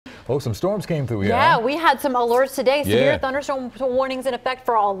Oh, some storms came through, yeah. We had some alerts today. Severe Yeah. thunderstorm warnings in effect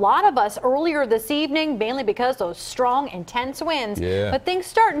for a lot of us earlier this evening, mainly because those strong, intense winds. Yeah. But things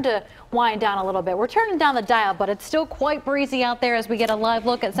starting to wind down a little bit. We're turning down the dial, but it's still quite breezy out there as we get a live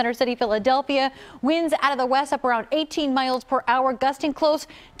look at Center City, Philadelphia. Winds out of the west up around 18 miles per hour, gusting close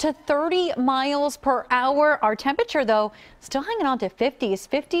to 30 miles per hour. Our temperature, though, still hanging on to 50s,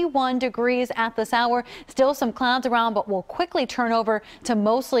 51 degrees at this hour. Still some clouds around, but we'll quickly turn over to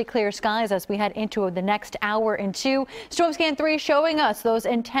mostly clear skies as we head into the next hour and two. Storm Scan 3 showing us those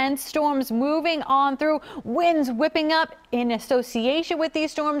intense storms moving on through, winds whipping up in association with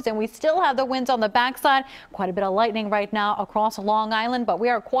these storms, and we still have the winds on the backside. Quite a bit of lightning right now across Long Island, but we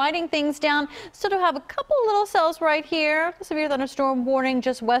are quieting things down. Still do have a couple little cells right here. Severe thunderstorm warning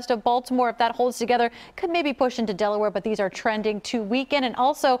just west of Baltimore. If that holds together, could maybe push into Delaware, but these are trending to weaken. And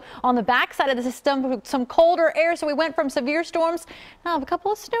also on the backside of the system, some colder air. So we went from severe storms, now have a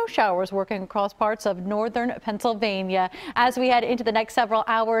couple of snow showers working across parts of northern Pennsylvania. As we head into the next several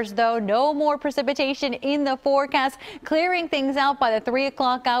hours, though, no more precipitation in the forecast. Clearing things out by the 3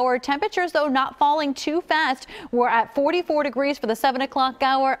 o'clock hour. Temperatures, though, not falling too fast. We're at 44 degrees for the 7 o'clock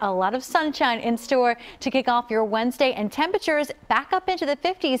hour. A lot of sunshine in store to kick off your Wednesday, and temperatures back up into the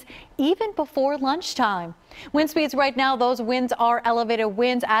 50s even before lunchtime. Wind speeds right now, those winds are elevated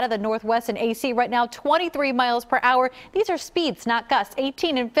winds out of the northwest and AC right now 23 miles per hour. These are speeds, not gusts.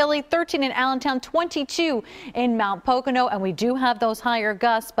 18 in Philly, 13 in Allentown, 22 in Mount Pocono, and we do have those higher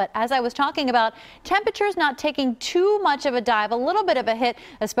gusts. But as I was talking about, temperatures not taking too much of a dive, a little bit of a hit,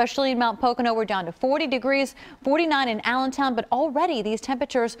 especially in Mount Pocono. We're down to 40 degrees, 49 in Allentown, but already these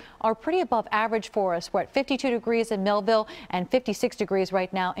temperatures are pretty above average for us. We're at 52 degrees in Millville and 56 degrees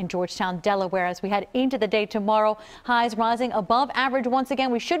right now in Georgetown, Delaware. As we head into the day tomorrow, highs rising above average once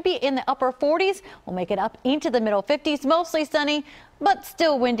again. We should be in the upper 40s. We'll make it up into the middle 50s, mostly sunny, but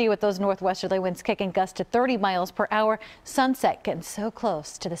still windy with those northwesterly winds kicking gusts to 30 miles per hour. Sunset getting so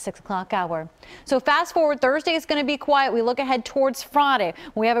close to the 6 o'clock hour. So fast forward, Thursday is going to be quiet. We look ahead towards Friday.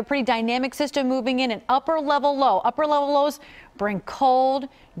 We have a pretty dynamic system moving in, an upper level low. Upper level lows bring cold,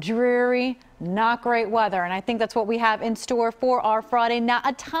 dreary, not great weather, and I think that's what we have in store for our Friday. Not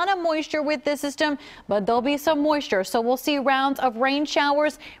a ton of moisture with this system, but there'll be some moisture, so we'll see rounds of rain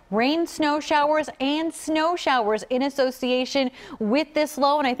showers, snow showers in association with this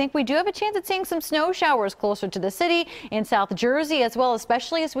low. And I think we do have a chance at seeing some snow showers closer to the city in South Jersey as well,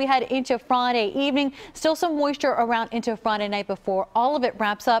 especially as we head into Friday evening. Still some moisture around into Friday night before all of it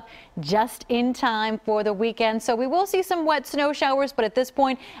wraps up just in time for the weekend. So we will see some wet snow showers, but at this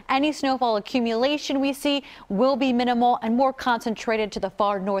point, any snowfall accumulation we see will be minimal and more concentrated to the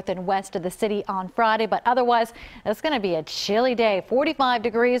far north and west of the city on Friday. But otherwise, it's going to be a chilly day. 45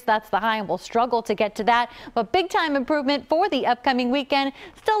 degrees, that's the high, and we'll struggle to get to that. But big time improvement for the upcoming weekend.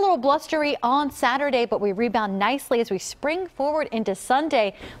 Still a little blustery on Saturday, but we rebound nicely as we spring forward into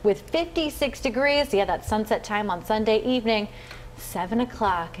Sunday with 56 degrees. Yeah, that sunset time on Sunday evening. 7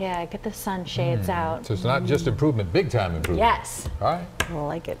 o'clock. Yeah, get the sunshades out. So it's not just improvement, big time improvement. Yes. All right. I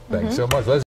like it. Thanks so much.